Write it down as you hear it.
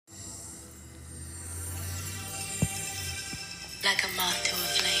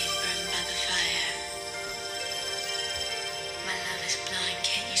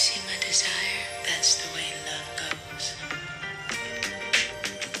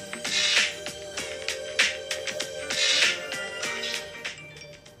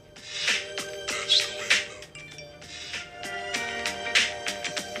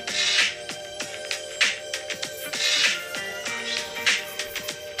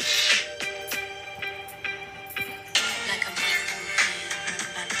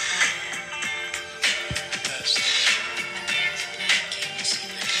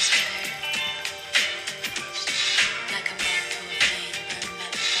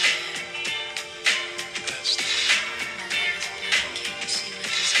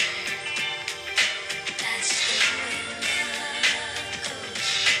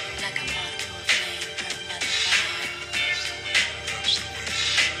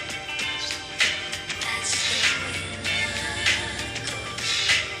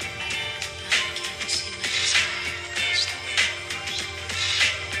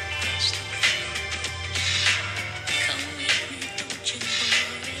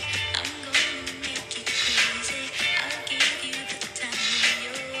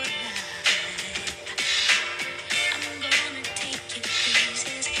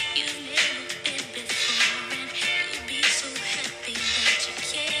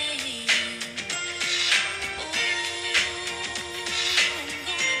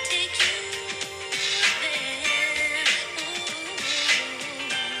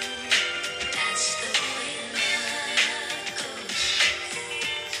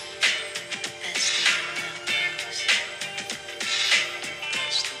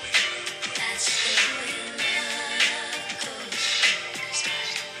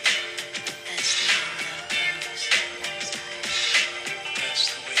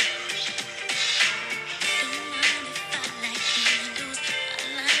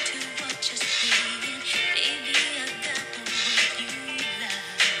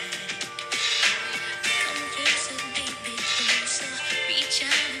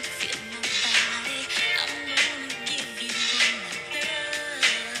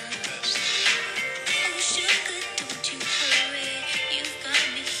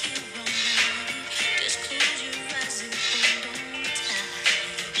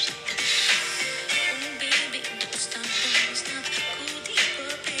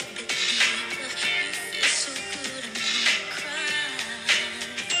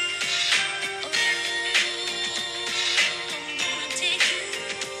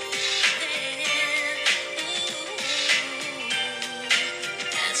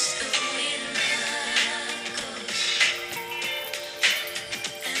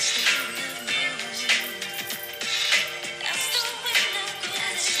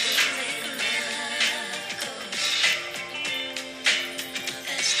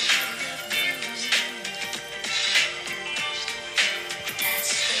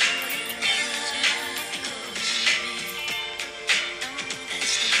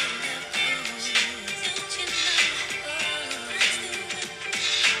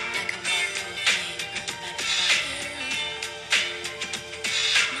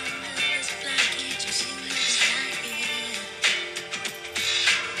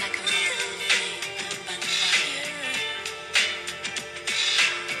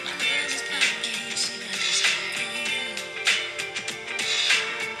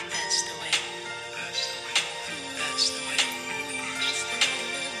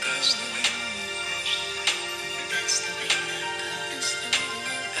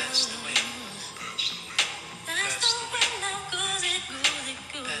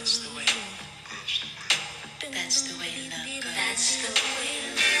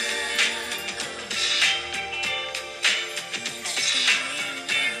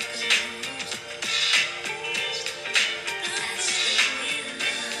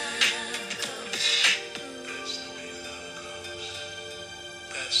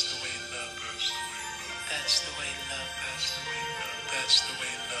That's the way love goes. That's the way love goes. That's the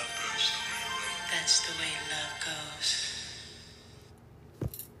way love goes. That's the way love goes.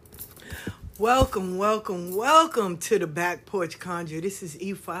 Welcome, welcome, welcome to the Back Porch Conjure. This is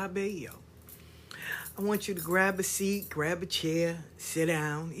E5AO. I want you to grab a seat, grab a chair, sit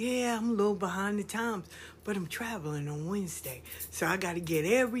down. Yeah, I'm a little behind the times, but I'm traveling on Wednesday, so I got to get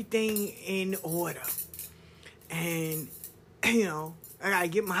everything in order. And, I got to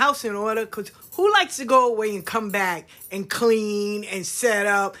get my house in order, because who likes to go away and come back and clean and set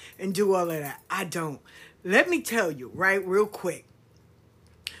up and do all of that? I don't. Let me tell you, right, real quick.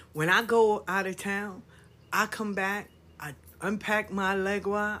 When I go out of town, I come back, I unpack my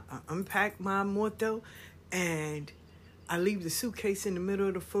Legua, I unpack my Morto, and I leave the suitcase in the middle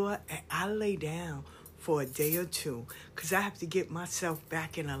of the floor and I lay down for a day or two because I have to get myself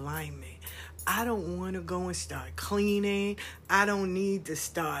back in alignment. I don't want to go and start cleaning. I don't need to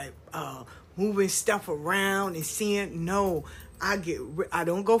start moving stuff around and seeing. No, I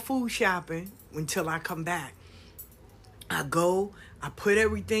don't go food shopping until I come back. I go, I put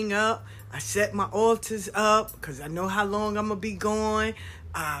everything up, I set my altars up because I know how long I'm going to be gone.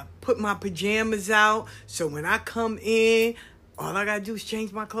 I put my pajamas out so when I come in, all I got to do is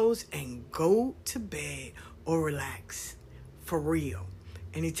change my clothes and go to bed or relax for real.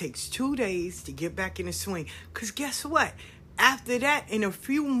 And it takes 2 days to get back in the swing. Because guess what? After that, in a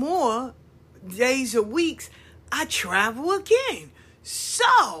few more days or weeks, I travel again.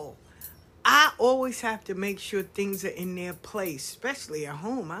 So I always have to make sure things are in their place, especially at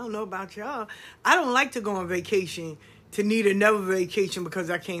home. I don't know about y'all. I don't like to go on vacation to need another vacation because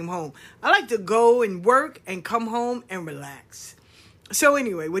I came home. I like to go and work and come home and relax. So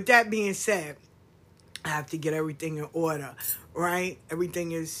anyway, with that being said, I have to get everything in order, right?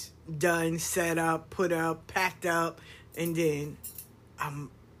 Everything is done, set up, put up, packed up, and then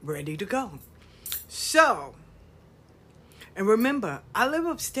I'm ready to go. So, and remember, I live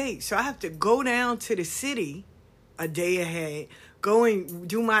upstate, so I have to go down to the city a day ahead, go and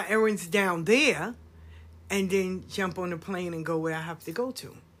do my errands down there, and then jump on the plane and go where I have to go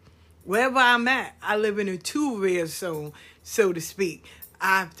to. Wherever I'm at, I live in a two-red zone, so to speak.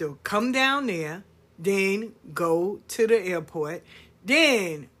 I have to come down there, then go to the airport,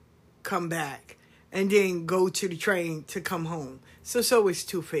 then come back, and then go to the train to come home. So it's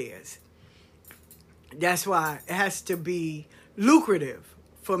two fares. That's why it has to be lucrative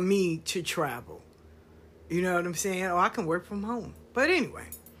for me to travel. You know what I'm saying? Or I can work from home. But anyway,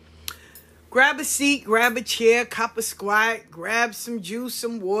 grab a seat, grab a chair, cop a squat, grab some juice,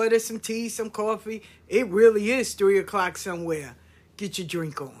 some water, some tea, some coffee. It really is 3 o'clock somewhere. Get your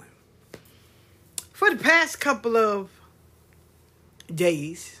drink on. For the past couple of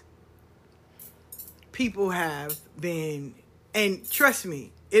days, people have been, and trust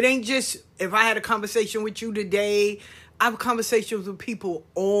me, it ain't just if I had a conversation with you today. I have conversations with people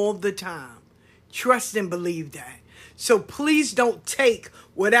all the time. Trust and believe that. So please don't take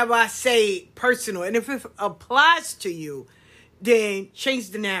whatever I say personal. And if it applies to you, then change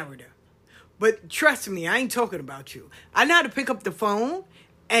the narrative. But trust me, I ain't talking about you. I know how to pick up the phone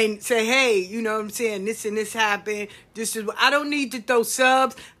and say, hey, you know what I'm saying? This and this happened. I don't need to throw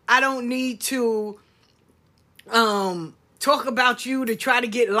subs. I don't need to talk about you to try to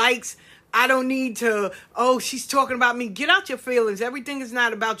get likes. I don't need to, she's talking about me. Get out your feelings. Everything is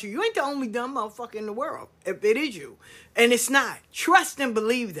not about you. You ain't the only dumb motherfucker in the world, if it is you. And it's not. Trust and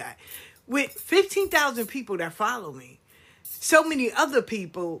believe that. With 15,000 people that follow me, so many other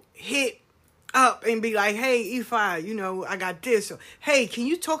people hit up and be like, hey, Ifa, I got this. Or, hey, can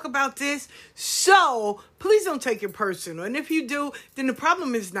you talk about this? So please don't take it personal. And if you do, then the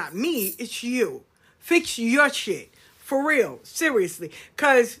problem is not me. It's you. Fix your shit. For real. Seriously.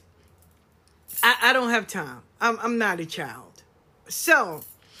 Because I don't have time. I'm not a child. So,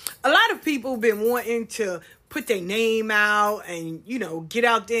 a lot of people have been wanting to put their name out and, get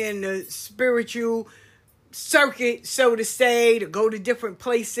out there in the spiritual circuit, so to say, to go to different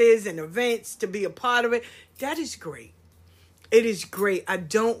places and events to be a part of it. That is great. It is great. I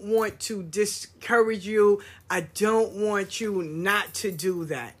don't want to discourage you. I don't want you not to do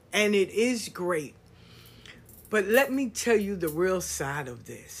that. And it is great. But let me tell you the real side of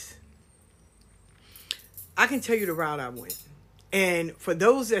this. I can tell you the route I went. And for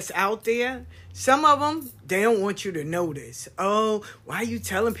those that's out there, some of them, they don't want you to know this. Oh, why are you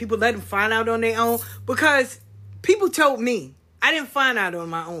telling people? Let them find out on their own. Because people told me. I didn't find out on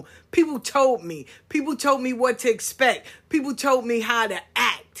my own. People told me. People told me what to expect. People told me how to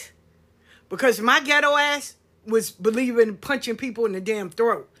act. Because my ghetto ass was believing punching people in the damn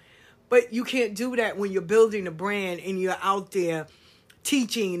throat. But you can't do that when you're building a brand and you're out there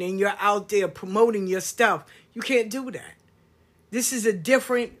teaching and you're out there promoting your stuff. You can't do that. This is a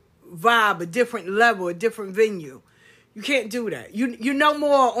different vibe, a different level, a different venue. You can't do that. You're no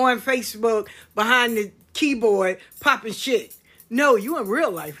more on Facebook behind the keyboard popping shit. No, you in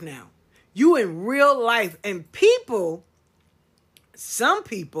real life now. You in real life. And some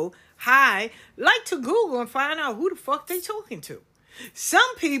people, like to Google and find out who the fuck they talking to.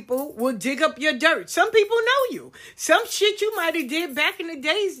 Some people will dig up your dirt. Some people know you. Some shit you might have did back in the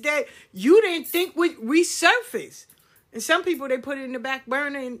days that you didn't think would resurface. And some people, they put it in the back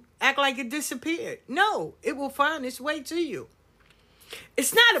burner and act like it disappeared. No, it will find its way to you.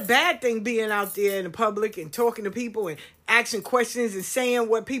 It's not a bad thing being out there in the public and talking to people and asking questions and saying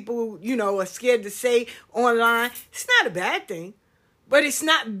what people, are scared to say online. It's not a bad thing, but it's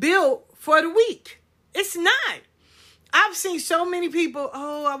not built for the weak. It's not. I've seen so many people,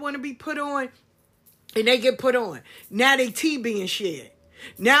 I want to be put on, and they get put on. Now they tea being shared.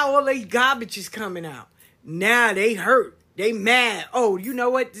 Now all they garbage is coming out. Now they hurt. They mad. Oh, you know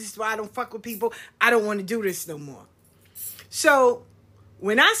what? This is why I don't fuck with people. I don't want to do this no more. So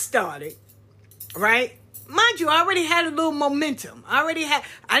when I started, right, mind you, I already had a little momentum. I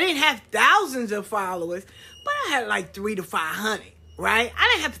didn't have thousands of followers, but I had like 300 to 500, right?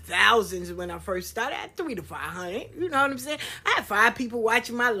 I didn't have thousands when I first started. I had 300 to 500. You know what I'm saying? I had 5 people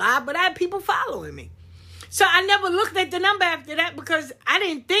watching my live, but I had people following me. So I never looked at the number after that because I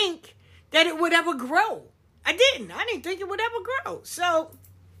didn't think that it would ever grow. I didn't think it would ever grow. So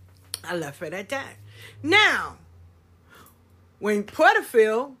I left it at that. Now, when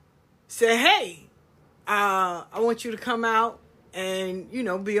Porterfield said, hey, I want you to come out and,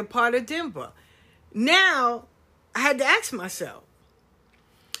 be a part of Denver. Now, I had to ask myself,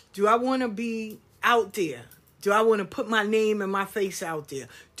 do I want to be out there? Do I want to put my name and my face out there?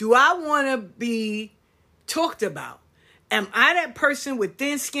 Do I want to be talked about? Am I that person with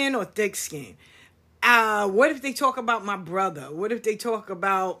thin skin or thick skin? What if they talk about my brother? What if they talk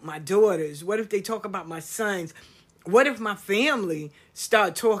about my daughters? What if they talk about my sons? What if my family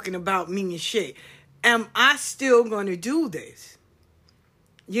start talking about me and shit? Am I still going to do this?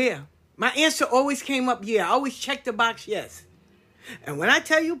 Yeah. My answer always came up, yeah. I always checked the box, yes. And when I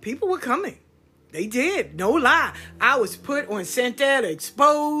tell you, people were coming. They did. No lie. I was put on center to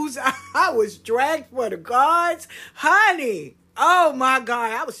expose. I was dragged for the guards. Honey. Oh, my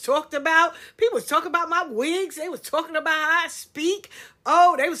God. I was talked about. People was talking about my wigs. They was talking about how I speak.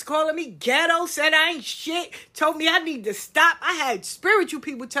 Oh, they was calling me ghetto. Said I ain't shit. Told me I need to stop. I had spiritual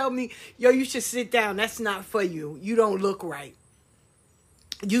people tell me, yo, you should sit down. That's not for you. You don't look right.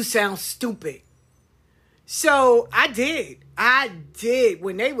 You sound stupid. So I did.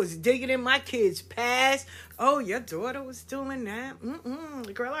 When they was digging in my kids' past. Oh, your daughter was doing that.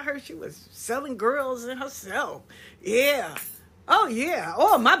 Girl, I heard she was selling girls and herself. Yeah. Oh, yeah.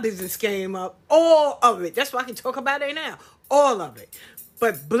 All my business came up. All of it. That's why I can talk about it now. All of it.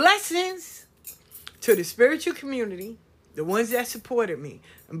 But blessings to the spiritual community, the ones that supported me,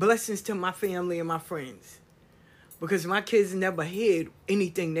 and blessings to my family and my friends. Because my kids never hid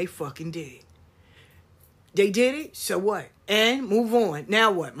anything they fucking did. They did it, so what? And move on.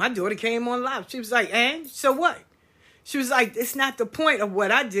 Now what? My daughter came on live. She was like, and so what? She was like, it's not the point of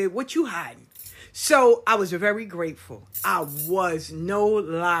what I did. What you hiding? So I was very grateful. I was, no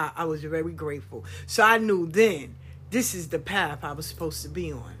lie, I was very grateful. So I knew then, this is the path I was supposed to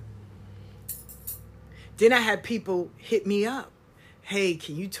be on. Then I had people hit me up. Hey,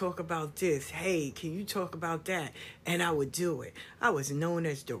 can you talk about this? Hey, can you talk about that? And I would do it. I was known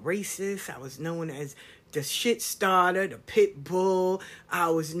as the racist. I was known as the shit starter, the pit bull. I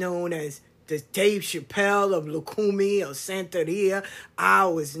was known as the Dave Chappelle of Lukumi or Santeria. I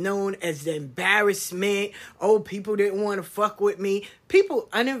was known as the embarrassment. Oh, people didn't want to fuck with me. People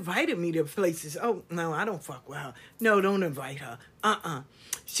uninvited me to places. Oh, no, I don't fuck with her. No, don't invite her.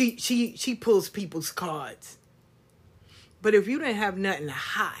 She pulls people's cards. But if you didn't have nothing to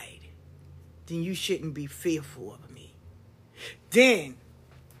hide, then you shouldn't be fearful of me. Then,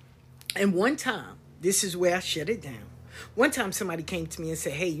 and one time, this is where I shut it down. One time somebody came to me and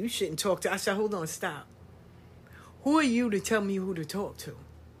said, hey, you shouldn't talk to... I said, hold on, stop. Who are you to tell me who to talk to?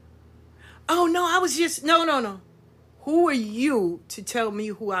 Oh, no, I was just... No. Who are you to tell me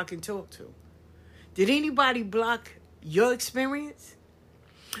who I can talk to? Did anybody block your experience?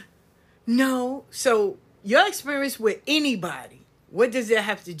 No. So your experience with anybody, what does that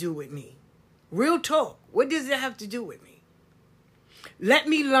have to do with me? Real talk. What does that have to do with me? Let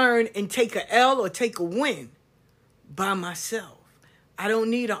me learn and take a L or take a win by myself. I don't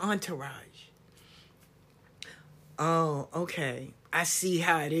need an entourage. Oh, okay. I see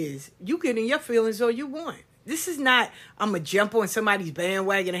how it is. You get in your feelings all you want. This is not, I'm going to jump on somebody's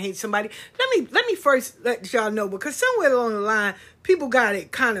bandwagon and hate somebody. Let me first let y'all know, because somewhere along the line, people got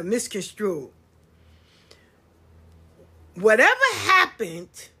it kind of misconstrued. Whatever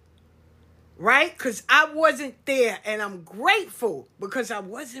happened, right? Because I wasn't there, and I'm grateful because I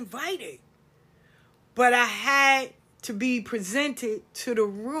was invited. But I had to be presented to the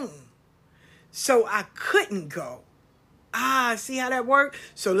room, so I couldn't go. See how that worked?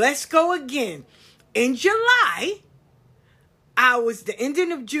 So let's go again. In July, the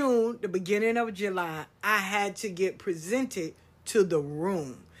ending of June, the beginning of July, I had to get presented to the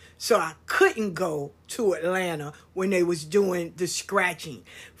room. So I couldn't go to Atlanta when they was doing the scratching.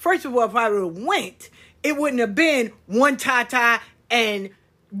 First of all, if I would have went, it wouldn't have been one Tata and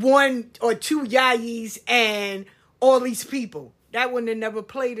one or two Yayis and all these people. That wouldn't have never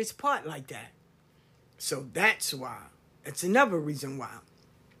played its part like that. So that's why. That's another reason why.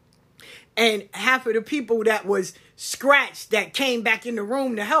 And half of the people that was scratched that came back in the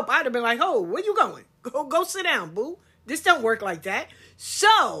room to help, I'd have been like, oh, where you going? Go sit down, boo. This don't work like that.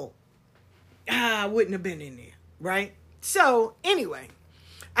 So, I wouldn't have been in there, right? So, anyway,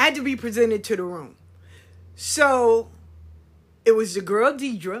 I had to be presented to the room. So, it was the girl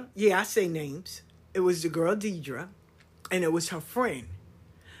Deidre. Yeah, I say names. It was the girl Deidre. And it was her friend.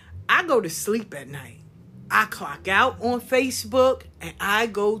 I go to sleep at night. I clock out on Facebook and I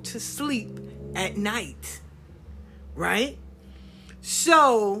go to sleep at night. Right?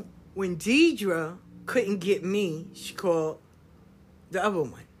 So, when Deidre couldn't get me, she called the other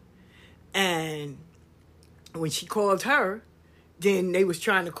one. And when she called her, then they was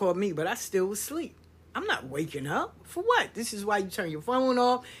trying to call me, but I still was asleep. I'm not waking up. For what? This is why you turn your phone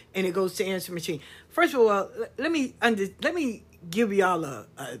off and it goes to answer machine. First of all, let me give y'all a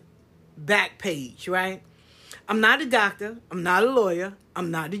back page, right? I'm not a doctor. I'm not a lawyer.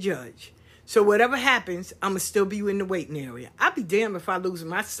 I'm not a judge. So whatever happens, I'm going to still be in the waiting area. I'll be damned if I lose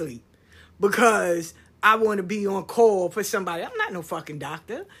my sleep because I want to be on call for somebody. I'm not no fucking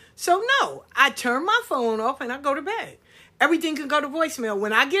doctor. So no, I turn my phone off and I go to bed. Everything can go to voicemail.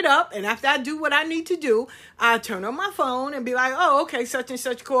 When I get up and after I do what I need to do, I turn on my phone and be like, oh, okay, such and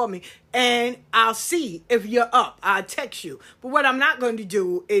such called me. And I'll see if you're up. I'll text you. But what I'm not going to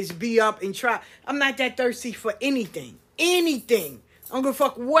do is be up and try. I'm not that thirsty for anything. Anything. I don't give a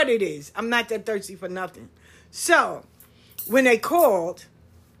fuck what it is. I'm not that thirsty for nothing. So, when they called,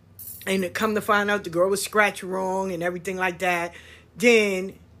 and it come to find out the girl was scratched wrong and everything like that,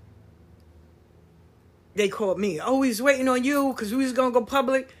 then they called me. Oh, we was waiting on you because we was going to go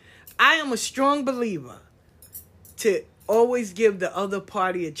public. I am a strong believer to always give the other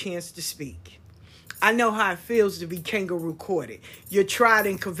party a chance to speak. I know how it feels to be kangaroo courted. You're tried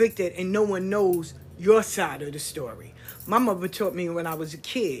and convicted and no one knows your side of the story. My mother taught me when I was a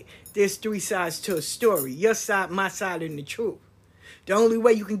kid, there's 3 sides to a story. Your side, my side, and the truth. The only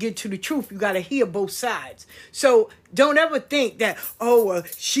way you can get to the truth, you got to hear both sides. So don't ever think that,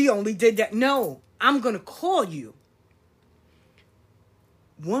 she only did that. No. I'm going to call you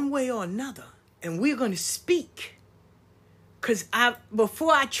one way or another, and we're going to speak. Because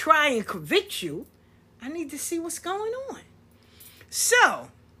before I try and convict you, I need to see what's going on. So,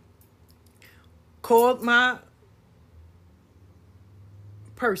 called my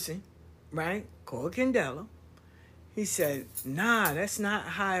person, right? Called Candela. He said, nah, that's not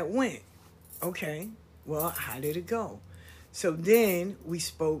how it went. Okay, well, how did it go? So then we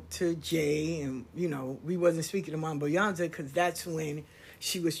spoke to Jay and, we wasn't speaking to Mambo Yanza because that's when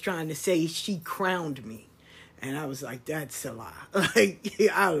she was trying to say she crowned me. And I was like, that's a lie. Like,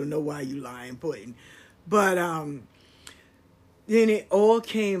 I don't know why you lying, Puddin'. But then it all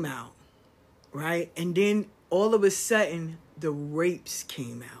came out, right? And then all of a sudden, the rapes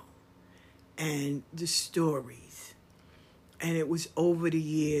came out and the stories. And it was over the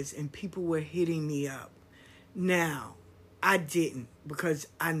years and people were hitting me up. Now, I didn't because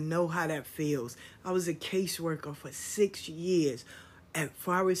I know how that feels. I was a caseworker for 6 years at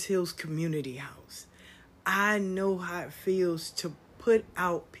Forest Hills Community House. I know how it feels to put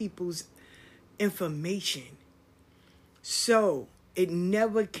out people's information. So it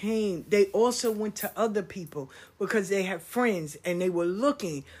never came. They also went to other people because they had friends and they were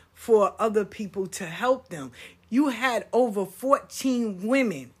looking for other people to help them. You had over 14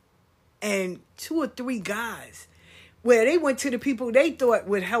 women and 2 or 3 guys where they went to the people they thought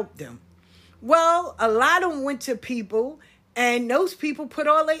would help them. Well, a lot of them went to people, and those people put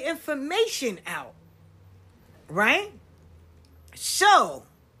all their information out, right? So,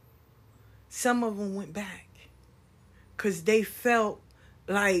 some of them went back because they felt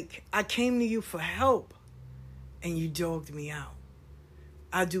like I came to you for help, and you dogged me out.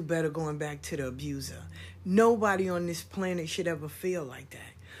 I do better going back to the abuser. Nobody on this planet should ever feel like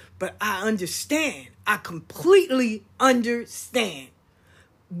that. But I understand. I completely understand.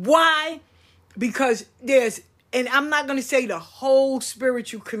 Why? Because and I'm not going to say the whole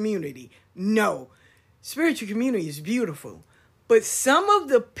spiritual community. No. Spiritual community is beautiful. But some of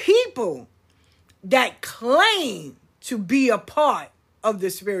the people that claim to be a part of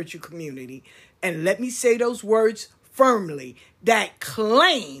the spiritual community, and let me say those words firmly, that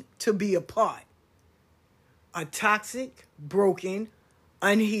claim to be a part, are toxic, broken,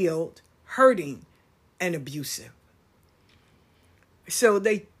 unhealed, hurting, and abusive. So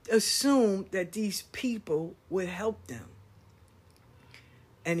they assumed that these people would help them.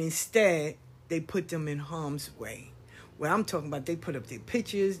 And instead, they put them in harm's way. Well, I'm talking about they put up their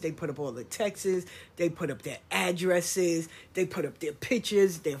pictures, they put up all the texts, they put up their addresses, they put up their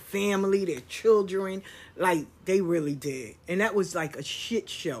pictures, their family, their children. Like, they really did. And that was like a shit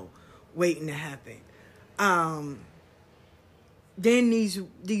show waiting to happen. Then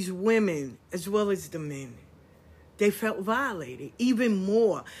these women, as well as the men, they felt violated even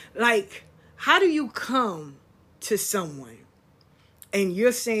more. Like, how do you come to someone and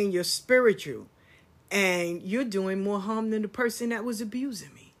you're saying you're spiritual and you're doing more harm than the person that was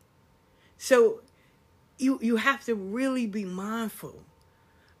abusing me? So you have to really be mindful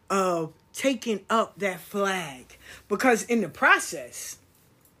of taking up that flag, because in the process,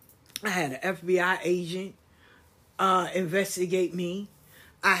 I had an FBI agent investigate me.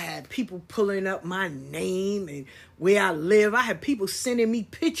 I had people pulling up my name and where I live. I had people sending me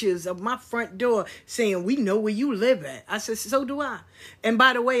pictures of my front door saying, we know where you live at. I said, so do I. And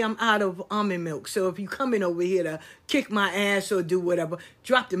by the way, I'm out of almond milk. So if you coming over here to kick my ass or do whatever,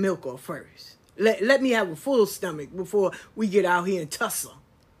 drop the milk off first. Let me have a full stomach before we get out here and tussle.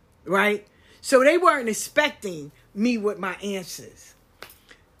 Right? So they weren't expecting me with my answers.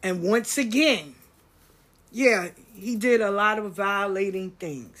 And once again, yeah, he did a lot of violating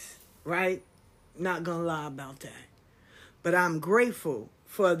things, right? Not gonna lie about that. But I'm grateful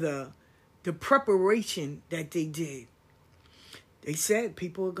for the preparation that they did. They said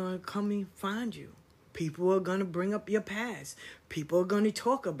people are gonna come and find you. People are gonna bring up your past. People are gonna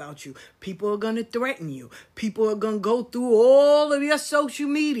talk about you. People are gonna threaten you. People are gonna go through all of your social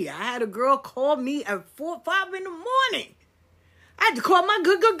media. I had a girl call me at 4 or 5 in the morning. I had to call my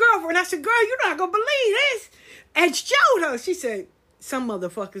good girlfriend. I said, girl, you're not going to believe this. And showed her. She said, some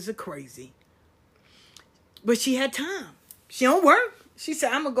motherfuckers are crazy. But she had time. She don't work. She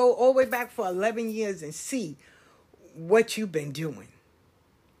said, I'm going to go all the way back for 11 years and see what you've been doing.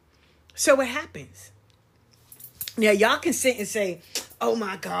 So it happens. Now, y'all can sit and say, oh,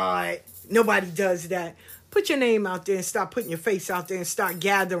 my God, nobody does that. Put your name out there and start putting your face out there and start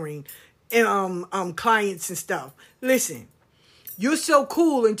gathering clients and stuff. Listen. You're so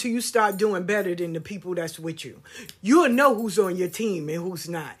cool until you start doing better than the people that's with you. You'll know who's on your team and who's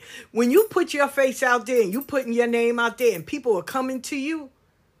not. When you put your face out there and you putting your name out there and people are coming to you,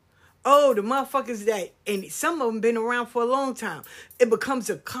 oh, the motherfuckers that, and some of them been around for a long time, it becomes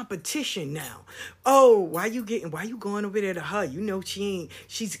a competition now. Oh, why you going over there to her? You know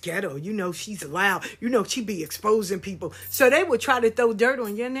she's ghetto. You know she's loud. You know she be exposing people. So they will try to throw dirt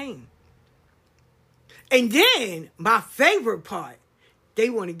on your name. And then, my favorite part, they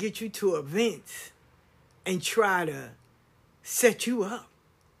want to get you to events and try to set you up.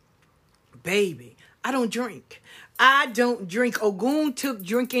 Baby, I don't drink. I don't drink. Ogun took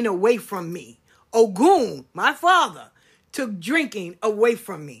drinking away from me. Ogun, my father, took drinking away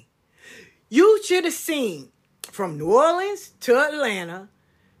from me. You should have seen from New Orleans to Atlanta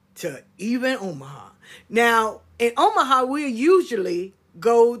to even Omaha. Now, in Omaha, we usually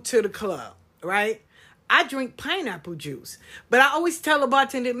go to the club, right? I drink pineapple juice. But I always tell a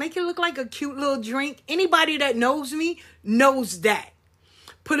bartender, make it look like a cute little drink. Anybody that knows me knows that.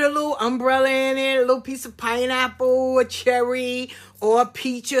 Put a little umbrella in it, a little piece of pineapple, a cherry, or a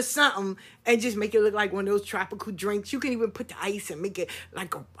peach or something, and just make it look like one of those tropical drinks. You can even put the ice and make it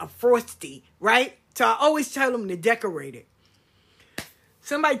like a frosty, right? So I always tell them to decorate it.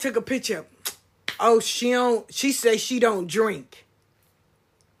 Somebody took a picture. Oh, she says she don't drink.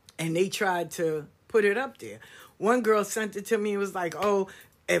 And they tried to put it up there. One girl sent it to me and was like, oh,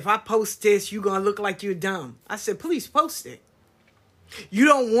 if I post this, you're going to look like you're dumb. I said, please post it. You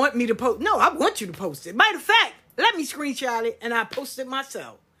don't want me to post? No, I want you to post it. Matter of fact, let me screenshot it and I post it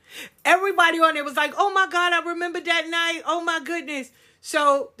myself. Everybody on there was like, oh my God, I remember that night. Oh my goodness.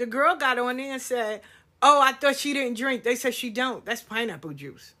 So the girl got on there and said, oh, I thought she didn't drink. They said she don't. That's pineapple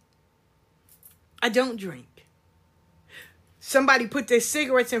juice. I don't drink. Somebody put their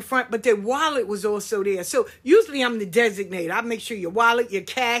cigarettes in front, but their wallet was also there. So usually I'm the designator. I make sure your wallet, your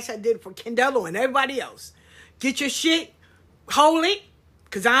cash, I did it for Candelo and everybody else. Get your shit, hold it,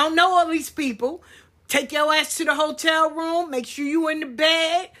 because I don't know all these people. Take your ass to the hotel room. Make sure you in the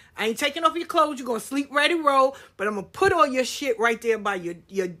bed. I ain't taking off your clothes. You're going to sleep ready roll. But I'm going to put all your shit right there by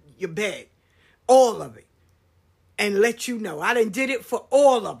your bed. All of it. And let you know. I done did it for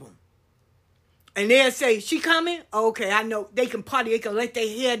all of them. And they'll say, she coming? Okay, I know. They can party. They can let their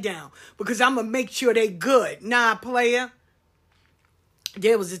hair down. Because I'm going to make sure they good. Nah, player.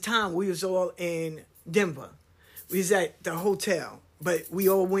 There was a time we was all in Denver. We was at the hotel, but we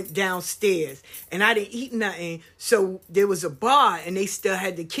all went downstairs. And I didn't eat nothing. So there was a bar, and they still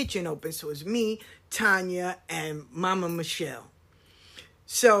had the kitchen open. So it was me, Tanya, and Mama Michelle.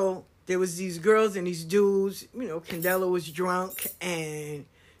 So there was these girls and these dudes. You know, Candela was drunk, and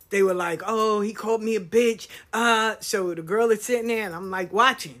they were like, oh, he called me a bitch. So the girl is sitting there, and I'm like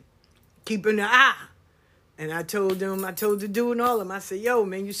watching, keeping an eye. And I told the dude and all of them, I said, yo,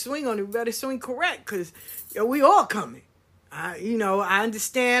 man, you swing on it, you better swing correct, because, yo, we all coming. I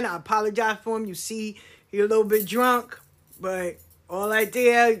understand. I apologize for him. You see, he's a little bit drunk, but all that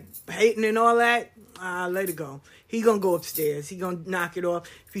there, hating and all that, let it go. He gonna go upstairs. He gonna knock it off.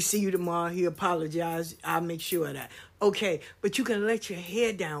 If he see you tomorrow, he apologize. I'll make sure of that. Okay, but you can let your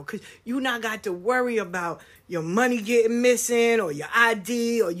hair down, because you not got to worry about your money getting missing or your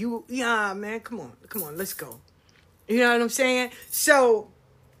ID or you. Yeah, man, come on, let's go. You know what I'm saying? So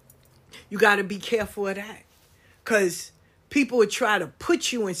you got to be careful of that, because people would try to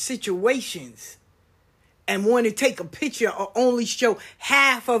put you in situations and want to take a picture or only show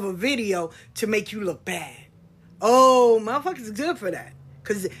half of a video to make you look bad. Oh, motherfuckers are good for that,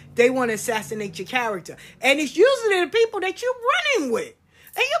 because they want to assassinate your character. And it's usually the people that you're running with.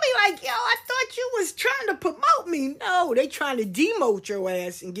 And you'll be like, yo, I thought you was trying to promote me. No, they trying to demote your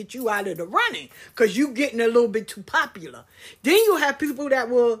ass and get you out of the running, because you getting a little bit too popular. Then you have people that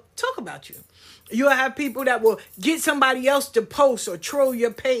will talk about you. You'll have people that will get somebody else to post or troll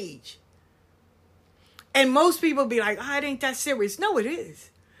your page. And most people be like, oh, it ain't that serious. No, it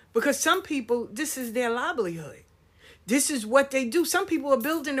is. Because some people, this is their livelihood. This is what they do. Some people are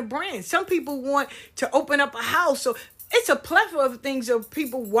building a brand. Some people want to open up a house. So it's a plethora of things of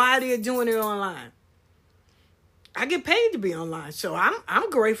people why they're doing it online. I get paid to be online, so I'm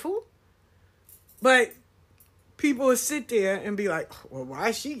grateful. But people will sit there and be like, well, why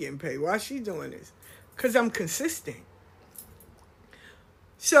is she getting paid? Why is she doing this? Because I'm consistent.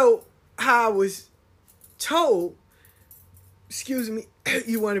 So how I was told, excuse me,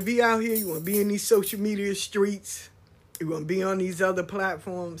 you want to be out here, you want to be in these social media streets, you want to be on these other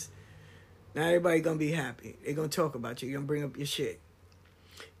platforms, now everybody going to be happy. They're going to talk about you. You're going to bring up your shit.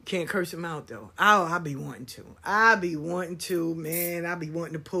 You can't curse them out, though. I be wanting to. I be wanting to, man. I be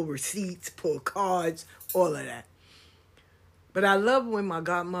wanting to pull receipts, pull cards, all of that. But I love when my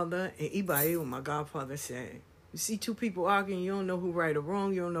godmother and Ibai, when my godfather said, you see two people arguing, you don't know who right or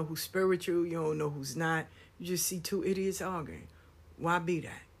wrong, you don't know who's spiritual, you don't know who's not. You just see two idiots arguing. Why be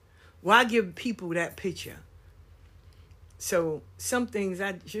that? Why give people that picture? So some things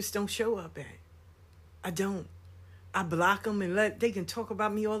I just don't show up at. I don't. I block them and they can talk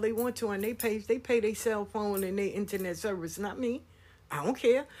about me all they want to on their page. They pay their cell phone and their internet service, not me. I don't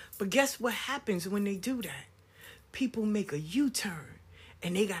care. But guess what happens when they do that? People make a U-turn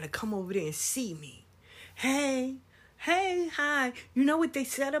and they got to come over there and see me. Hey, hi. You know what they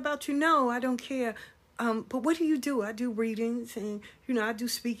said about you? No, I don't care. But what do? I do readings and, I do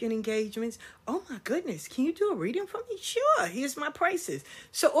speaking engagements. Oh, my goodness. Can you do a reading for me? Sure. Here's my prices.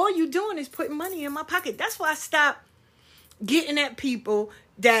 So all you doing is putting money in my pocket. That's why I stopped getting at people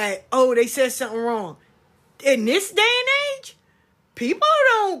that, they said something wrong. In this day and age, people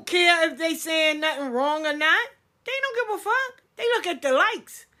don't care if they saying nothing wrong or not. They don't give a fuck. They look at the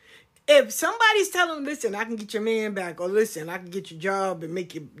likes. If somebody's telling them, listen, I can get your man back, or listen, I can get your job and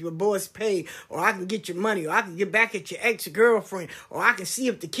make your boss pay, or I can get your money, or I can get back at your ex-girlfriend, or I can see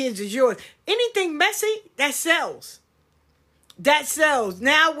if the kids is yours. Anything messy, that sells. That sells.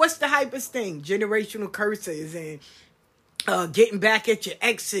 Now, what's the hypest thing? Generational curses and getting back at your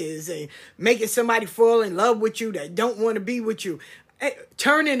exes and making somebody fall in love with you that don't want to be with you.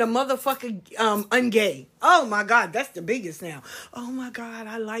 Turning a motherfucker ungay. Oh my God, that's the biggest now. Oh my God,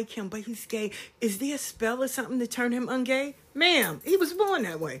 I like him, but he's gay. Is there a spell or something to turn him ungay? Ma'am, he was born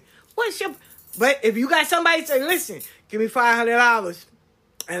that way. But if you got somebody say, listen, give me $500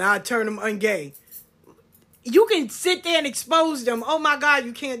 and I'll turn him ungay. You can sit there and expose them. Oh my God,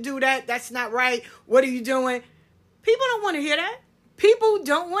 you can't do that. That's not right. What are you doing? People don't want to hear that. People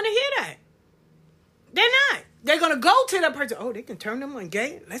don't want to hear that. They're not. They're going to go to that person. Oh, they can turn them on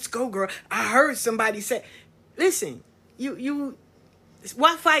gay? Let's go, girl. I heard somebody say, listen,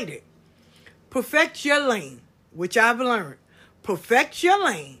 why fight it? Perfect your lane, which I've learned. Perfect your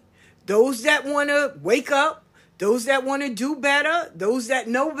lane. Those that want to wake up, those that want to do better, those that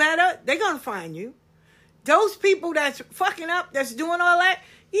know better, they're going to find you. Those people that's fucking up, that's doing all that,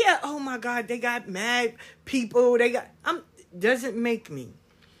 yeah, oh my God, they got mad people. Doesn't make me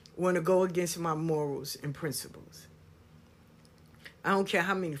want to go against my morals and principles. I don't care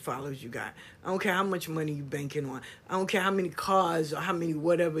how many followers you got. I don't care how much money you banking on. I don't care how many cars or how many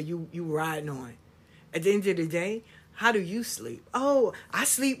whatever you riding on. At the end of the day, How do you sleep? Oh, I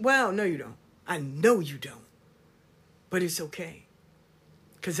sleep well. No, you don't. I know you don't. But it's okay.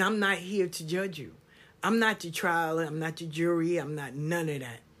 Because I'm not here to judge you. I'm not the trial. I'm not the jury. I'm not none of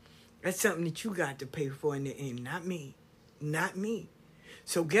that. That's something that you got to pay for in the end. Not me. Not me.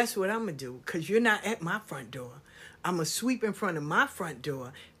 So guess what I'm going to do? Because you're not at my front door. I'm going to sweep in front of my front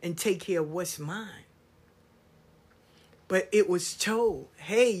door and take care of what's mine. But it was told,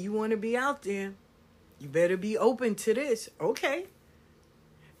 hey, you want to be out there? You better be open to this. Okay.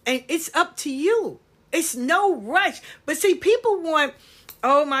 And it's up to you. It's no rush. But see, people want,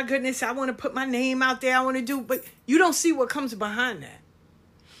 oh my goodness, I want to put my name out there. I want to do, but you don't see what comes behind that.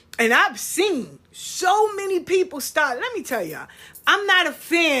 And I've seen so many people start. Let me tell y'all, I'm not a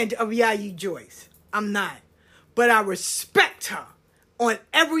fan of Yayi Joyce. I'm not. But I respect her. On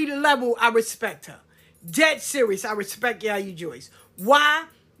every level, I respect her. Dead serious, I respect Yayi Joyce. Why?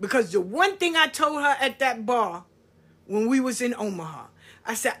 Because the one thing I told her at that bar when we was in Omaha,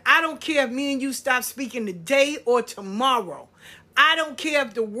 I said, I don't care if me and you stop speaking today or tomorrow. I don't care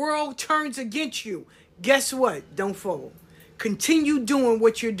if the world turns against you. Guess what? Don't fold. Continue doing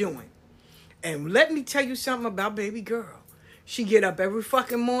what you're doing. And let me tell you something about baby girl. She get up every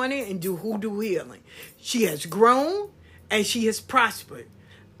fucking morning and do hoodoo healing. She has grown and she has prospered.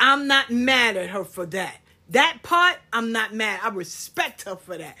 I'm not mad at her for that. That part, I'm not mad. I respect her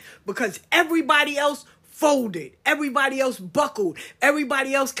for that. Because everybody else folded. Everybody else buckled.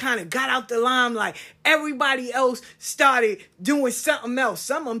 Everybody else kind of got out the limelight. Everybody else started doing something else.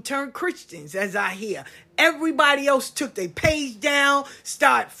 Some of them turned Christians, as I hear. Everybody else took their page down,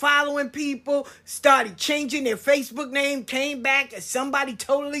 started following people, started changing their Facebook name, came back as somebody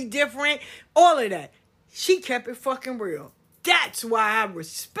totally different. All of that. She kept it fucking real. That's why I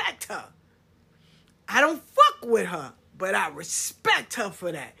respect her. I don't fuck with her, but I respect her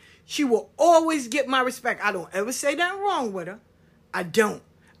for that. She will always get my respect. I don't ever say nothing wrong with her. I don't.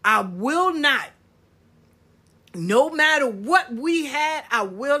 I will not. No matter what we had, I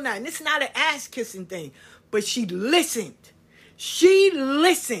will not. And it's not an ass-kissing thing, but she listened. She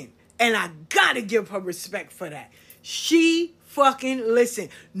listened, and I gotta give her respect for that. She fucking listened.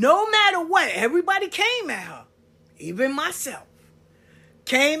 No matter what, everybody came at her. Even myself.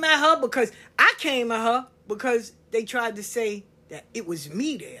 Came at her because I came at her because they tried to say that it was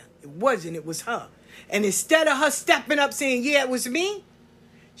me there. It wasn't. It was her. And instead of her stepping up saying, yeah, it was me,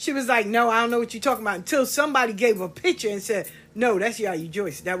 she was like, no, I don't know what you're talking about. Until somebody gave her a picture and said, no, that's Yayi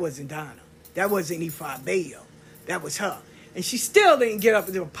Joyce. That wasn't Donna. That wasn't Ifa Bayo. That was her. And she still didn't get up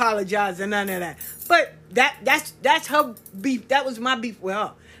to apologize and none of that. But that's her beef. That was my beef with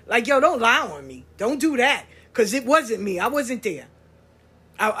her. Like, yo, don't lie on me. Don't do that. Because it wasn't me. I wasn't there.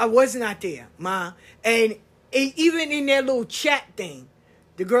 I was not there, Ma. And even in their little chat thing,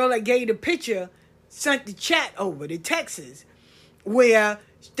 the girl that gave the picture sent the chat over to Texas, where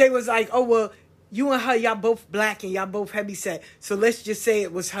they was like, oh, well, you and her, y'all both black and y'all both heavy set, so let's just say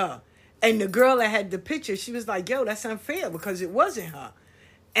it was her. And the girl that had the picture, she was like, yo, that's unfair because it wasn't her.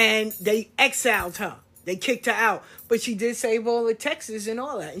 And they exiled her. They kicked her out. But she did save all the texts and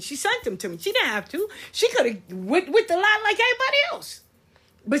all that. And she sent them to me. She didn't have to. She could have went with the line like everybody else.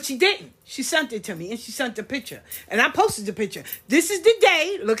 But she didn't. She sent it to me, and she sent the picture. And I posted the picture. This is the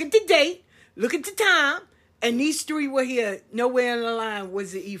day. Look at the date. Look at the time. And these three were here. Nowhere in the line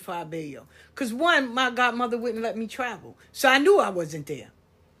was the Ifa Bayo. Because one, my godmother wouldn't let me travel. So I knew I wasn't there.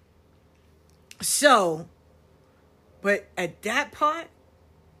 So, but at that part,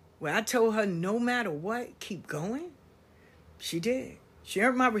 where I told her no matter what, keep going, she did. She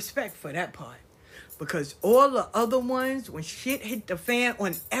earned my respect for that part. Because all the other ones, when shit hit the fan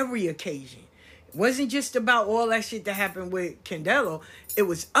on every occasion, it wasn't just about all that shit that happened with Candelo. It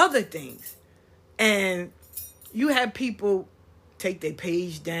was other things. And you had people take their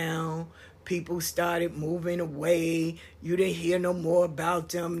page down. People started moving away. You didn't hear no more about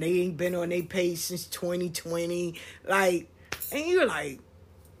them. They ain't been on their page since 2020. Like, and you're like,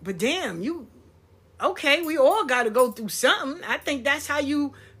 but damn, okay, we all got to go through something. I think that's how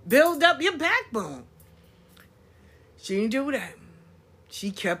you build up your backbone. She didn't do that. She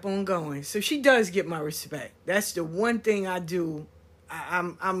kept on going. So she does get my respect. That's the one thing I do.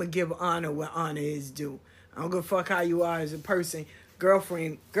 I'm going to give honor where honor is due. I don't give a fuck how you are as a person.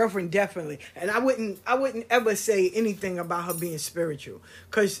 Girlfriend definitely. And I wouldn't ever say anything about her being spiritual.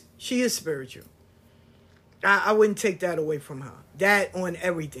 Because she is spiritual. I wouldn't take that away from her. That on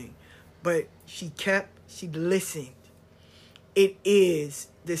everything. But she listened. It is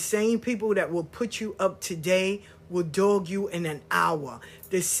the same people that will put you up today will dog you in an hour.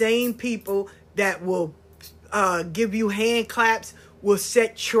 The same people that will give you hand claps will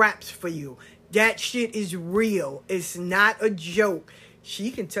set traps for you. That shit is real. It's not a joke.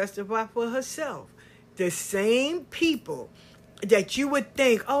 She can testify for herself. The same people that you would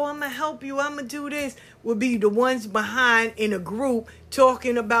think, oh, I'm going to help you, I'm going to do this, will be the ones behind in a group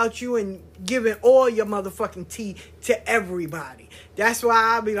talking about you and giving all your motherfucking tea to everybody. That's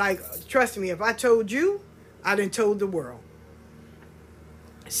why I'll be like, trust me, if I told you, I done told the world.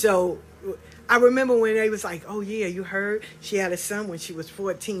 So I remember when they was like, oh yeah, you heard? She had a son when she was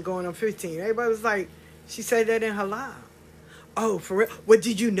 14 going on 15. Everybody was like, she said that in her live. Oh, for real? What,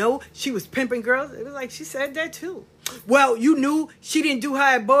 did you know she was pimping girls? It was like, she said that too. Well, you knew she didn't do her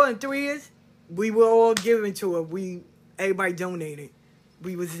at Bowling 3 years? We were all given to her. Everybody donated.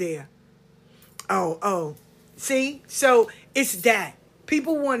 We was there. Oh. See? So it's that.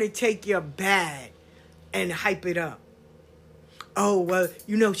 People want to take your bad and hype it up. Oh, well,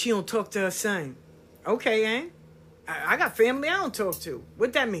 you know, she don't talk to her son. Okay, ain't? I got family I don't talk to.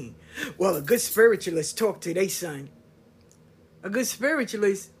 What that mean? Well, a good spiritualist talk to their son. A good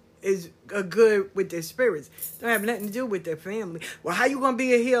spiritualist is a good with their spirits. Don't have nothing to do with their family. Well, how you going to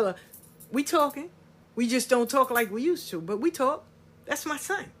be a healer? We talking. We just don't talk like we used to, but we talk. That's my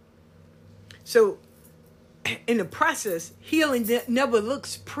son. So, in the process, healing never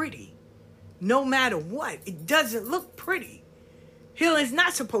looks pretty. No matter what. It doesn't look pretty. Healing's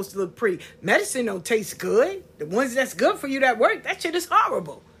not supposed to look pretty. Medicine don't taste good. The ones that's good for you that work, that shit is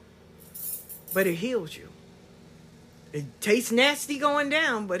horrible. But it heals you. It tastes nasty going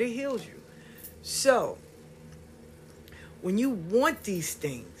down, but it heals you. So, when you want these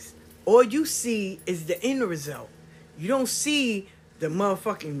things, all you see is the end result. You don't see the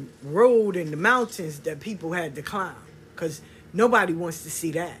motherfucking road and the mountains that people had to climb. Because nobody wants to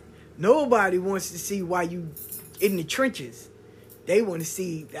see that. Nobody wants to see why you in the trenches. They want to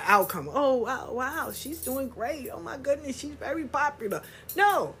see the outcome. Oh, wow, she's doing great. Oh, my goodness, she's very popular.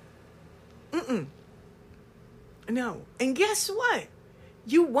 No. No. And guess what?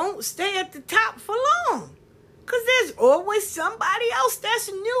 You won't stay at the top for long. Because there's always somebody else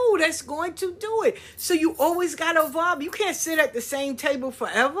that's new that's going to do it. So you always got to evolve. You can't sit at the same table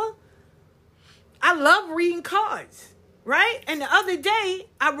forever. I love reading cards, right? And the other day,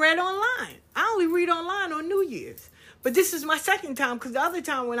 I read online. I only read online on New Year's. But this is my second time because the other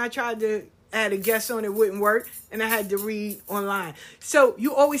time when I tried to add a guest on, it wouldn't work. And I had to read online. So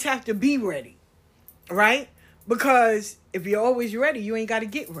you always have to be ready, right? Because if you're always ready, you ain't got to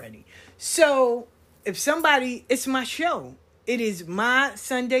get ready. So if somebody, it's my show. It is my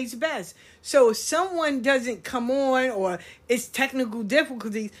Sunday's Best. So if someone doesn't come on or it's technical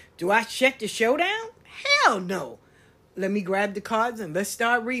difficulties, do I shut the show down? Hell no. Let me grab the cards and let's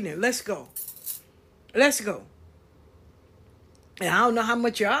start reading. Let's go. And I don't know how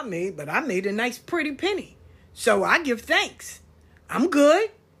much y'all made, but I made a nice pretty penny. So I give thanks. I'm good.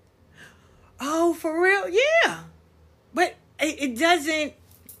 Oh, for real? Yeah. But it doesn't,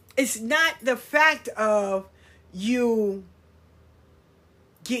 it's not the fact of you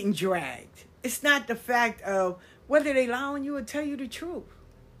getting dragged. It's not the fact of whether they lie on you or tell you the truth.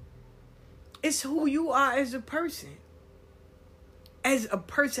 It's who you are as a person. As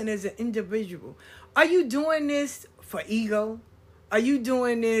an individual. Are you doing this for ego? Are you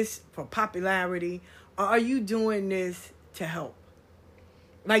doing this for popularity? Or are you doing this to help?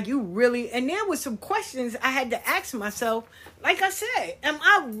 Like you really, and there was some questions I had to ask myself. Like I said, am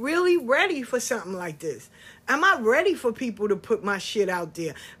I really ready for something like this? Am I ready for people to put my shit out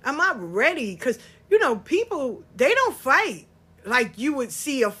there? Am I ready? Because, you know, people, they don't fight like you would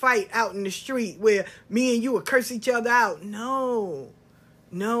see a fight out in the street where me and you would curse each other out. No,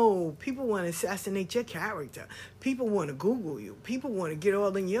 people want to assassinate your character. People want to Google you. People want to get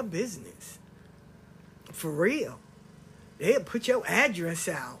all in your business. For real. They'll put your address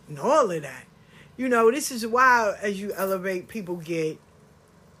out and all of that. You know, this is why as you elevate, people get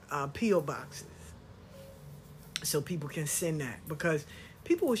P.O. boxes. So people can send that. Because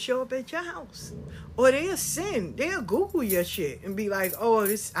people will show up at your house. Or they'll Google your shit and be like, oh,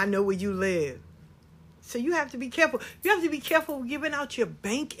 I know where you live. So you have to be careful. You have to be careful giving out your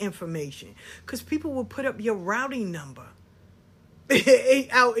bank information. Because people will put up your routing number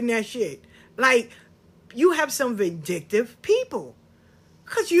out in that shit. Like, you have some vindictive people.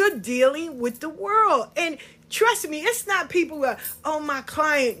 Because you're dealing with the world. And trust me, it's not people who are, oh, my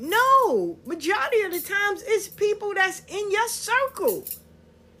client. No. Majority of the times, it's people that's in your circle.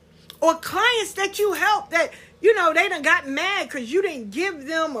 Or clients that you help that, you know, they done got mad because you didn't give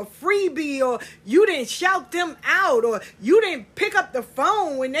them a freebie or you didn't shout them out or you didn't pick up the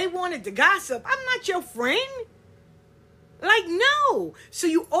phone when they wanted to gossip. I'm not your friend. Like, no. So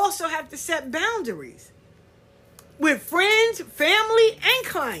you also have to set boundaries with friends, family, and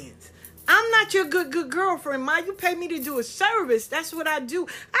clients. I'm not your good girlfriend, Ma. You pay me to do a service. That's what I do.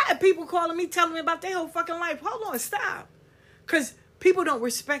 I had people calling me, telling me about their whole fucking life. Hold on, stop. Because people don't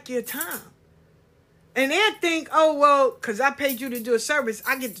respect your time. And they think, oh, well, because I paid you to do a service,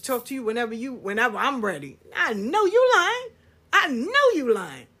 I get to talk to you whenever I'm ready. I know you lying. I know you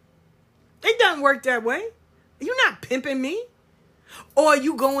lying. It doesn't work that way. You're not pimping me. Or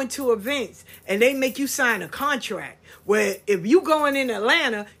you go into events and they make you sign a contract where if you going in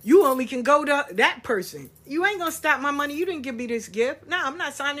Atlanta, you only can go to that person. You ain't going to stop my money. You didn't give me this gift. Nah, I'm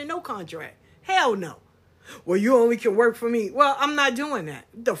not signing no contract. Hell no. Well, you only can work for me. Well, I'm not doing that.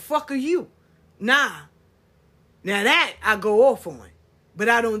 The fuck are you? Nah. Now that I go off on. But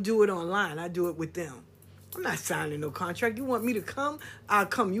I don't do it online. I do it with them. I'm not signing no contract. You want me to come? I'll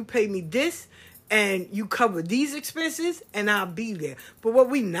come. You pay me this. And you cover these expenses, and I'll be there. But what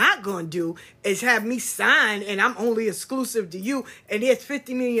we not going to do is have me sign, and I'm only exclusive to you, and there's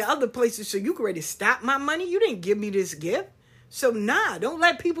 50 million other places, so you can ready to stop my money? You didn't give me this gift. So, nah, don't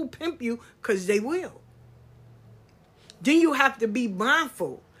let people pimp you, because they will. Then you have to be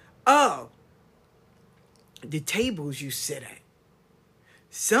mindful of the tables you sit at.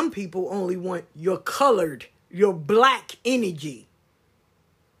 Some people only want your colored, your black energy.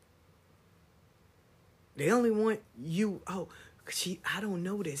 They only want you, I don't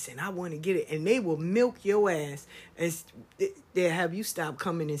know this and I want to get it. And they will milk your ass and they'll have you stop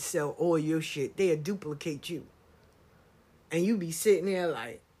coming and sell all your shit. They'll duplicate you. And you be sitting there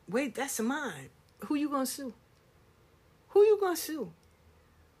like, wait, that's mine. Who you going to sue? Who you going to sue?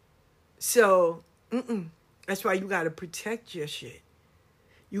 So, that's why you got to protect your shit.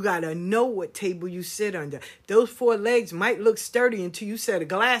 You got to know what table you sit under. Those 4 legs might look sturdy until you set a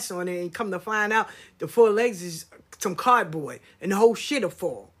glass on it and come to find out the 4 legs is some cardboard and the whole shit will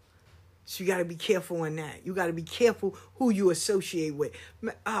fall. So you got to be careful on that. You got to be careful who you associate with.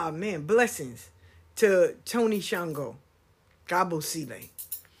 Man, blessings to Tony Shango, Gabo Sile.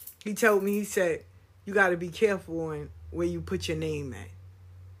 He told me, he said, you got to be careful on where you put your name at.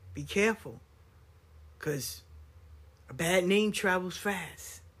 Be careful. Because a bad name travels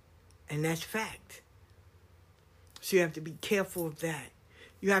fast. And that's fact. So you have to be careful of that.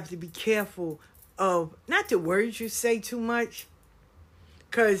 You have to be careful of, not the words you say too much.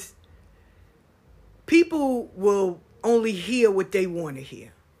 Because people will only hear what they want to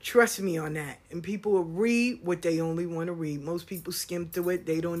hear. Trust me on that. And people will read what they only want to read. Most people skim through it.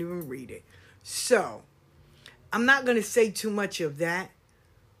 They don't even read it. So, I'm not going to say too much of that.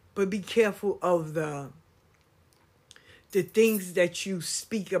 But be careful of the things that you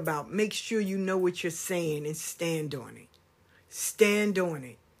speak about. Make sure you know what you're saying and stand on it. Stand on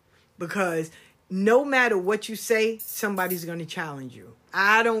it. Because no matter what you say, somebody's going to challenge you.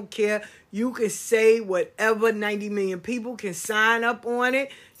 I don't care. You can say whatever, 90 million people can sign up on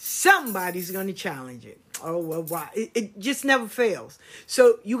it. Somebody's going to challenge it. Oh, well, why? It just never fails.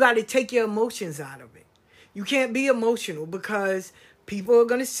 So you got to take your emotions out of it. You can't be emotional because people are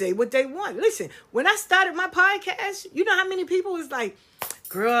going to say what they want. Listen, when I started my podcast, you know how many people was like,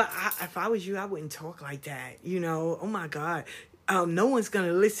 girl, if I was you, I wouldn't talk like that. You know, oh my God. No one's going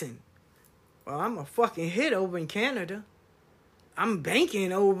to listen. Well, I'm a fucking hit over in Canada. I'm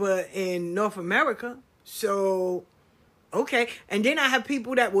banking over in North America. So, okay. And then I have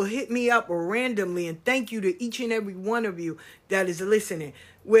people that will hit me up randomly and thank you to each and every one of you that is listening.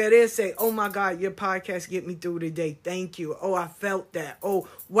 Where they'll say, oh my God, your podcast get me through the day. Thank you. Oh, I felt that. Oh,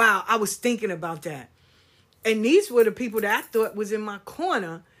 wow, I was thinking about that. And these were the people that I thought was in my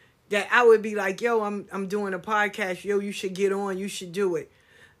corner that I would be like, yo, I'm doing a podcast. Yo, you should get on. You should do it.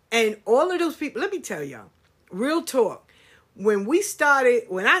 And all of those people, let me tell y'all, real talk. When we started,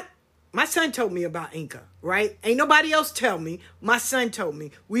 my son told me about Anchor, right? Ain't nobody else tell me. My son told me.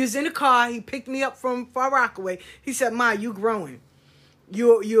 We was in the car. He picked me up from Far Rockaway. He said, Ma, you growing.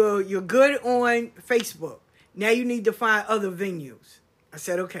 You're good on Facebook. Now you need to find other venues. I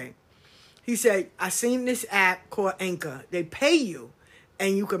said, okay. He said, I seen this app called Anchor. They pay you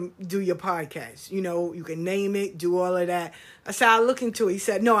and you can do your podcast. You know, you can name it, do all of that. I said, I'll look into it. He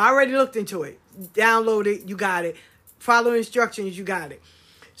said, no, I already looked into it. Download it. You got it. Follow instructions. You got it.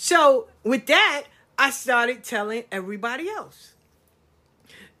 So with that, I started telling everybody else.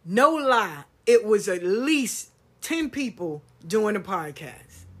 No lie. It was at least 10 people doing a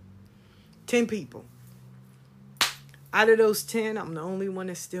podcast. 10 people. Out of those 10, I'm the only one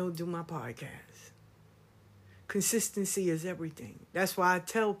that still do my podcast. Consistency is everything. That's why I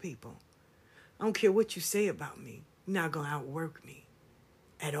tell people, I don't care what you say about me. You're not going to outwork me.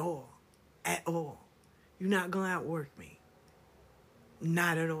 At all. At all. You're not going to outwork me.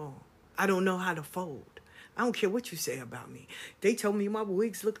 Not at all. I don't know how to fold. I don't care what you say about me. They told me my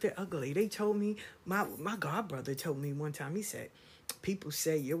wigs looked ugly. They told me, my godbrother told me one time, he said, people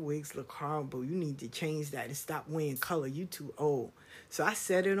say your wigs look horrible. You need to change that and stop wearing color. You too old. So I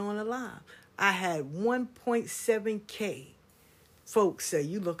said it on the live. I had 1.7K folks say,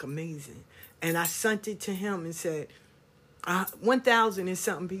 you look amazing. And I sent it to him and said, 1,000 and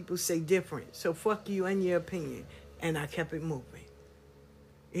something people say different. So fuck you and your opinion. And I kept it moving.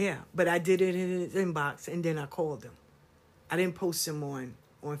 Yeah, but I did it in his inbox and then I called him. I didn't post him on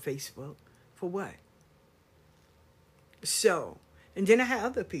Facebook. For what? So, and then I had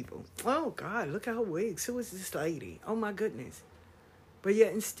other people. Oh, God, look at her wigs. Who is this lady? Oh, my goodness. But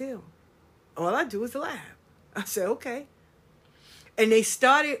yet and still, all I do is laugh. I said, okay. And they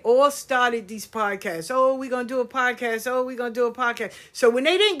all started these podcasts. Oh, we're going to do a podcast. Oh, we're going to do a podcast. So when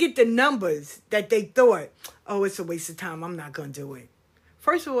they didn't get the numbers that they thought, oh, it's a waste of time, I'm not going to do it.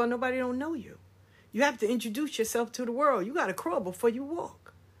 First of all, nobody don't know you. You have to introduce yourself to the world. You got to crawl before you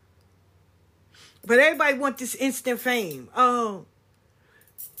walk. But everybody want this instant fame. Oh,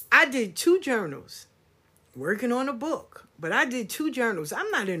 I did 2 journals, working on a book. But I did 2 journals.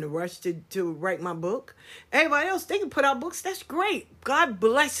 I'm not in a rush to write my book. Everybody else, they can put out books. That's great. God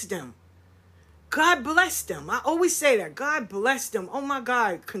bless them. God bless them. I always say that. God bless them. Oh, my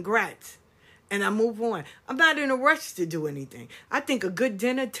God. Congrats. And I move on. I'm not in a rush to do anything. I think a good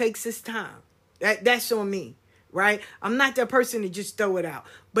dinner takes its time. That's on me, right? I'm not that person to just throw it out.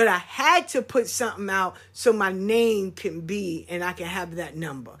 But I had to put something out so my name can be, and I can have that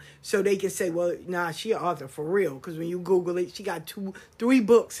number. So they can say, well, nah, she an author for real. Because when you Google it, she got 3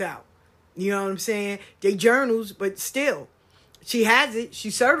 books out. You know what I'm saying? They journals, but still. She has it.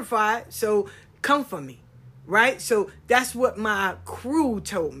 She's certified. So come for me. Right? So that's what my crew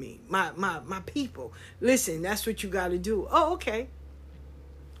told me. My people. Listen, that's what you got to do. Oh, okay.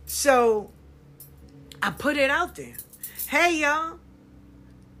 So I put it out there. Hey, y'all.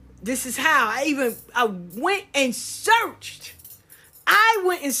 This is how I went and searched. I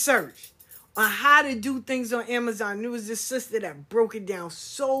went and searched on how to do things on Amazon. There was this sister that broke it down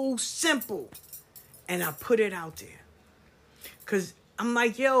so simple. And I put it out there. Because I'm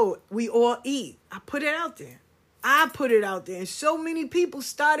like, yo, we all eat. I put it out there. And so many people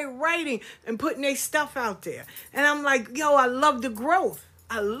started writing and putting their stuff out there. And I'm like, yo, I love the growth.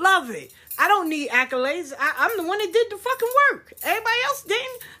 I love it. I don't need accolades. I'm the one that did the fucking work. Everybody else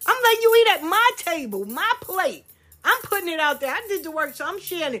didn't. I'm letting you eat at my table, my plate. I'm putting it out there. I did the work, so I'm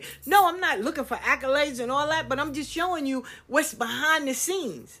sharing it. No, I'm not looking for accolades and all that, but I'm just showing you what's behind the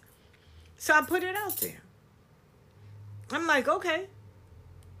scenes. So I put it out there. I'm like, okay.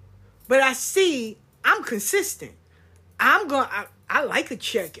 But I see I'm consistent. I like a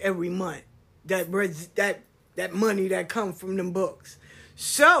check every month. That money that comes from them books.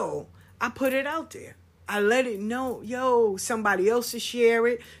 So I put it out there. I let it know, yo, somebody else will share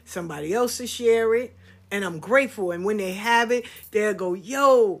it. And I'm grateful. And when they have it, they'll go,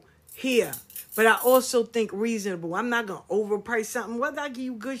 yo, here. But I also think reasonable. I'm not going to overprice something. Whether I give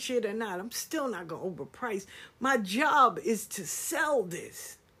you good shit or not, I'm still not going to overprice. My job is to sell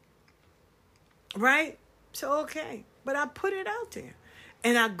this. Right? So, okay. But I put it out there.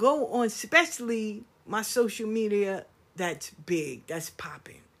 And I go on, especially my social media that's big, that's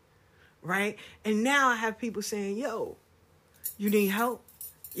popping. Right? And now I have people saying, yo, you need help?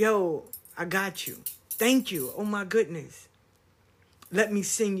 Yo, I got you. Thank you. Oh, my goodness. Let me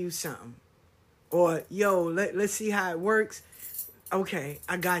send you something. Or, yo, let's see how it works. Okay,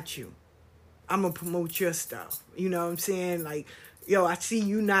 I got you. I'm going to promote your stuff. You know what I'm saying? Like, yo, I see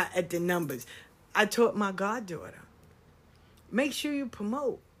you not at the numbers. I taught my goddaughter. Make sure you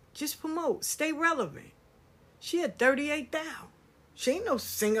promote. Just promote. Stay relevant. She had 38,000. She ain't no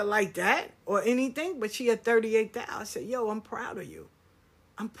singer like that or anything, but she had 38,000. I said, yo, I'm proud of you.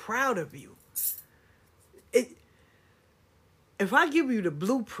 I'm proud of you. If I give you the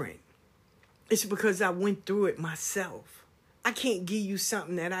blueprint, it's because I went through it myself. I can't give you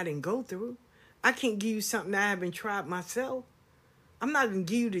something that I didn't go through. I can't give you something that I haven't tried myself. I'm not going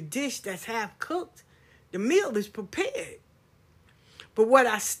to give you the dish that's half cooked. The meal is prepared. But what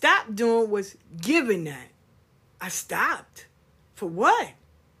I stopped doing was giving that. I stopped. For what?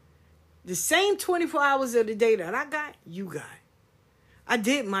 The same 24 hours of the day that I got, you got. I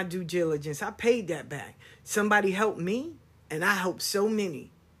did my due diligence. I paid that back. Somebody helped me, and I helped so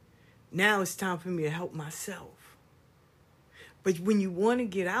many. Now it's time for me to help myself. But when you want to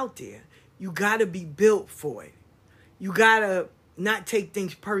get out there, you got to be built for it. You got to not take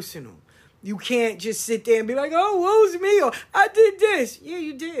things personal. You can't just sit there and be like, oh, woe's me, or I did this. Yeah,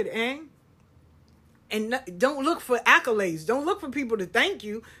 you did, Ang. And don't look for accolades. Don't look for people to thank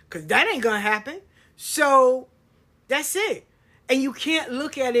you, because that ain't going to happen. So that's it. And you can't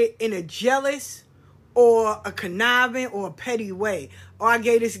look at it in a jealous or a conniving or a petty way. Or I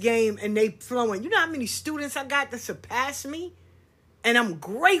gave this game and they flowing. You know how many students I got that surpass me? And I'm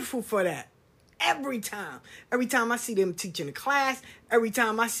grateful for that. Every time. Every time I see them teaching a class. Every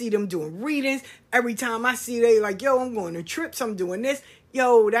time I see them doing readings. Every time I see they like, yo, I'm going to trips. I'm doing this.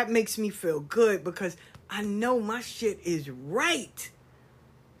 Yo, that makes me feel good because I know my shit is right.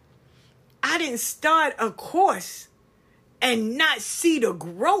 I didn't start a course and not see the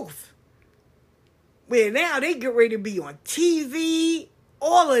growth. Where now they get ready to be on TV.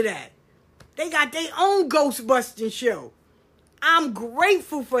 All of that. They got their own Ghostbusting show. I'm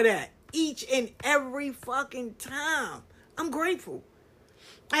grateful for that. Each and every fucking time. I'm grateful.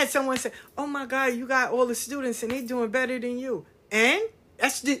 I had someone say, oh my God, you got all the students and they doing better than you. And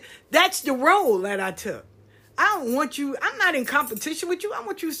that's the role that I took. I don't want you, I'm not in competition with you. I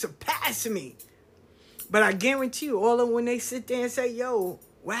want you to surpass me. But I guarantee you, all of when they sit there and say, yo,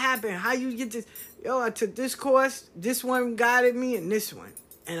 what happened? How you get this? Yo, I took this course. This one guided me and this one.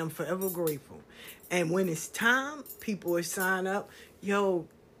 And I'm forever grateful. And when it's time, people will sign up. Yo,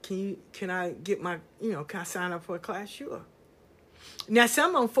 can I get my, can I sign up for a class? Sure. Now,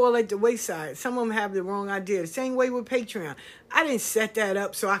 some of them fall at the wayside. Some of them have the wrong idea. The same way with Patreon. I didn't set that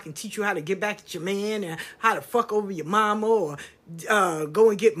up so I can teach you how to get back at your man and how to fuck over your mama or go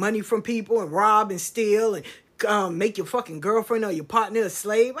and get money from people and rob and steal and make your fucking girlfriend or your partner a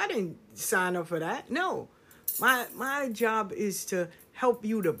slave. I didn't sign up for that. No. My job is to help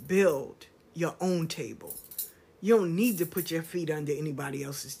you to build your own table. You don't need to put your feet under anybody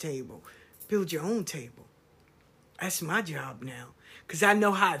else's table. Build your own table. That's my job now. Because I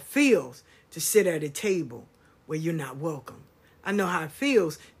know how it feels to sit at a table where you're not welcome. I know how it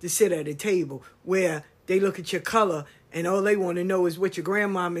feels to sit at a table where they look at your color and all they want to know is what your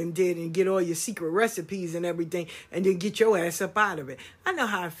grandmama did and get all your secret recipes and everything and then get your ass up out of it. I know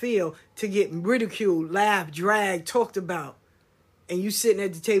how I feel to get ridiculed, laughed, dragged, talked about, and you sitting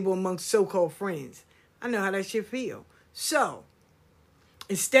at the table amongst so-called friends. I know how that shit feel. So,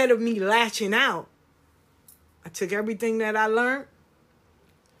 instead of me lashing out, I took everything that I learned,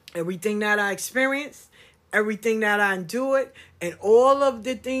 everything that I experienced, everything that I endured, and all of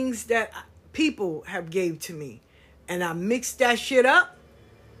the things that people have gave to me. And I mixed that shit up,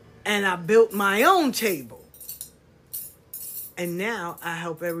 and I built my own table. And now I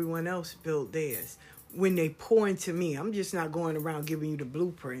help everyone else build theirs. When they pour into me, I'm just not going around giving you the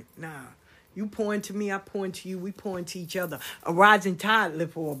blueprint. Nah. You pour into me, I pour into you, we pour into each other. A rising tide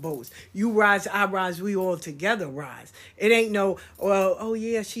lift all boats. You rise, I rise, we all together rise. It ain't no, well, oh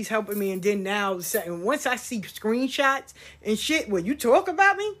yeah, she's helping me, and then now, once I see screenshots and shit where you talk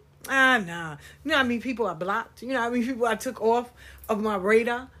about me, nah. You know how many people I blocked? You know how many people I took off of my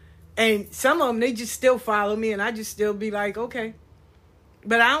radar? And some of them, they just still follow me, and I just still be like, okay.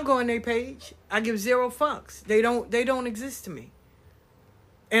 But I don't go on their page. I give zero fucks. They don't exist to me.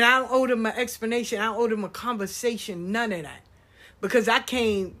 And I don't owe them an explanation. I don't owe them a conversation. None of that. Because I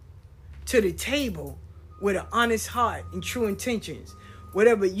came to the table with an honest heart and true intentions.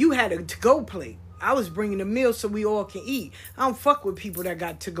 Whatever, you had a to-go plate. I was bringing a meal so we all can eat. I don't fuck with people that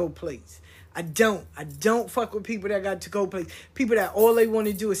got to-go plates. I don't fuck with people that got to-go plates. People that all they want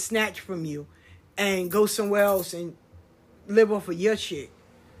to do is snatch from you and go somewhere else and live off of your shit.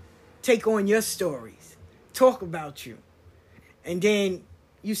 Take on your stories. Talk about you. And then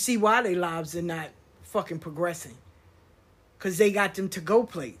you see why their lives are not fucking progressing. Because they got them to-go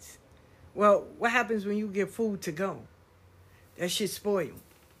plates. Well, what happens when you get food to go? That shit spoil.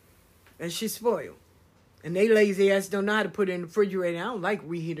 And they lazy ass don't know how to put it in the refrigerator. I don't like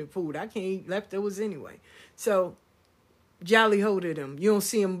reheated food. I can't eat leftovers anyway. So, jolly hold of them. You don't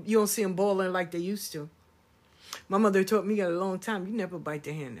see them balling like they used to. My mother taught me a long time, you never bite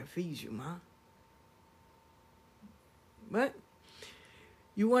the hand that feeds you, Ma. But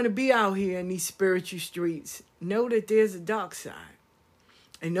you want to be out here in these spiritual streets, know that there's a dark side.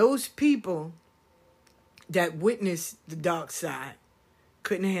 And those people that witnessed the dark side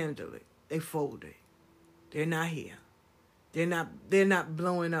couldn't handle it. They folded. They're not here. They're not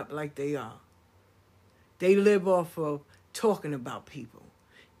blowing up like they are. They live off of talking about people.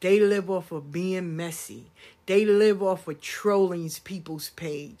 They live off of being messy. They live off of trolling people's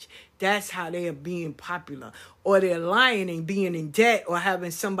page. That's how they are being popular. Or they're lying and being in debt or having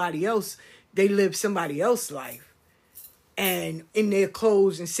somebody else, they live somebody else's life. And in their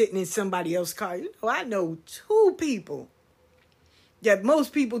clothes and sitting in somebody else's car. You know, I know 2 people that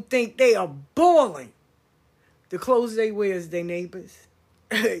most people think they are balling. The clothes they wear is their neighbors.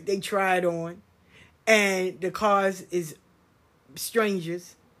 They try it on. And the cars is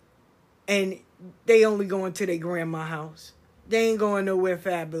strangers. And they only going to their grandma's house. They ain't going nowhere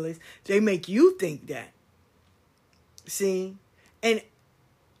fabulous. They make you think that. See? And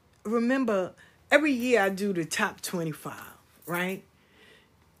remember, every year I do the top 25, right?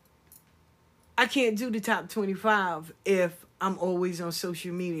 I can't do the top 25 if I'm always on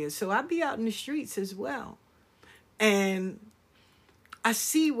social media. So I be out in the streets as well. And I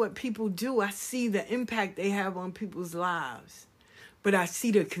see what people do. I see the impact they have on people's lives. But I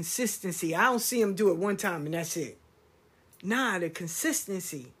see the consistency. I don't see them do it one time and that's it. Nah, the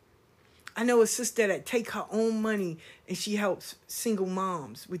consistency. I know a sister that take her own money and she helps single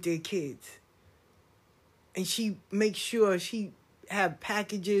moms with their kids. And she makes sure she have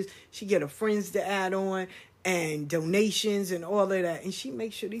packages. She get her friends to add on and donations and all of that. And she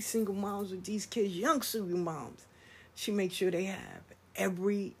makes sure these single moms with these kids, young single moms, she makes sure they have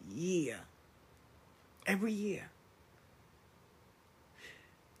every year. Every year.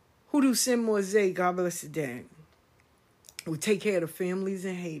 Hudu Sin Moise, God bless the dead, will take care of the families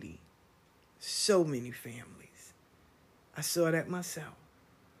in Haiti. So many families. I saw that myself.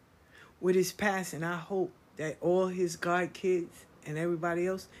 With his passing, I hope that all his God kids and everybody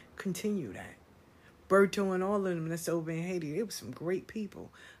else continue that. Berto and all of them that's over in Haiti, they were some great people.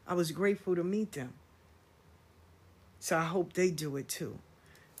 I was grateful to meet them. So I hope they do it too.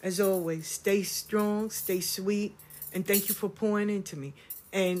 As always, stay strong, stay sweet, and thank you for pouring into me.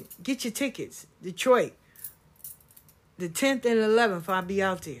 And get your tickets. Detroit, the 10th and 11th, I'll be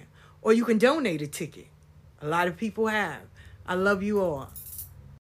out there. Or you can donate a ticket. A lot of people have. I love you all.